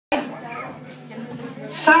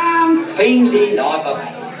things in life are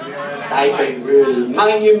bad. They can really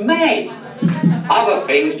make you mad. Other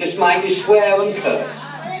things just make you swear and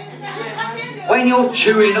curse. When you're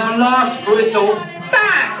chewing on life's gristle,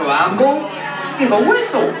 don't grumble, give a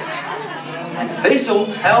whistle. And this'll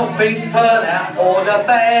help things turn out for the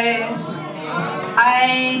best.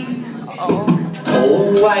 And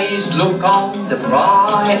always look on the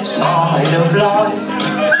bright side of life.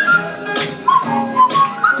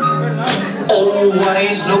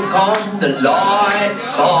 Always look on the light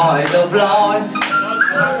side of life.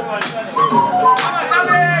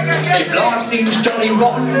 If life seems jolly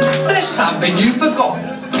rotten, there's something you've forgotten,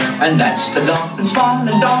 and that's to laugh and smile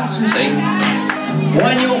and dance and sing.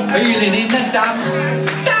 When you're feeling in the dumps,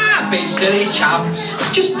 don't be silly chumps,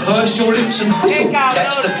 just purse your lips and whistle,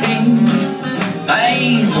 that's the thing.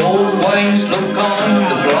 They always look on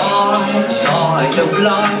the bright side of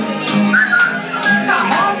life.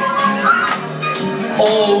 Come on!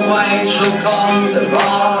 Always look on the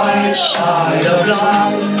bright side of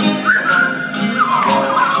life.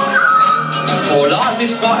 For life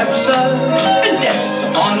is quite absurd, and death's the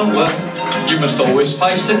final word. You must always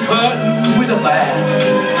face the curtain with a bow.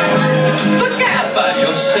 Forget about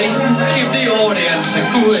your scene, give the audience a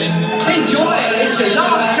grin. Enjoy it, it's a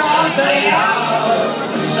love chance anyhow.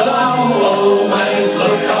 So always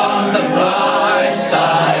look on the bright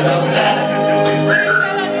side of death.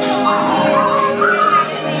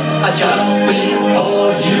 Just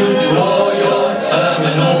before you draw your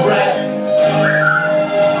terminal breath.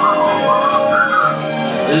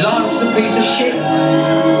 Life's a piece of shit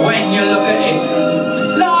when you look at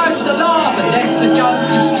it. Life's a laugh and death's a joke,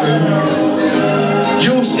 it's true.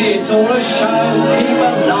 You'll see it's all a show, keep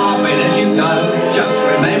on laughing as you go. Just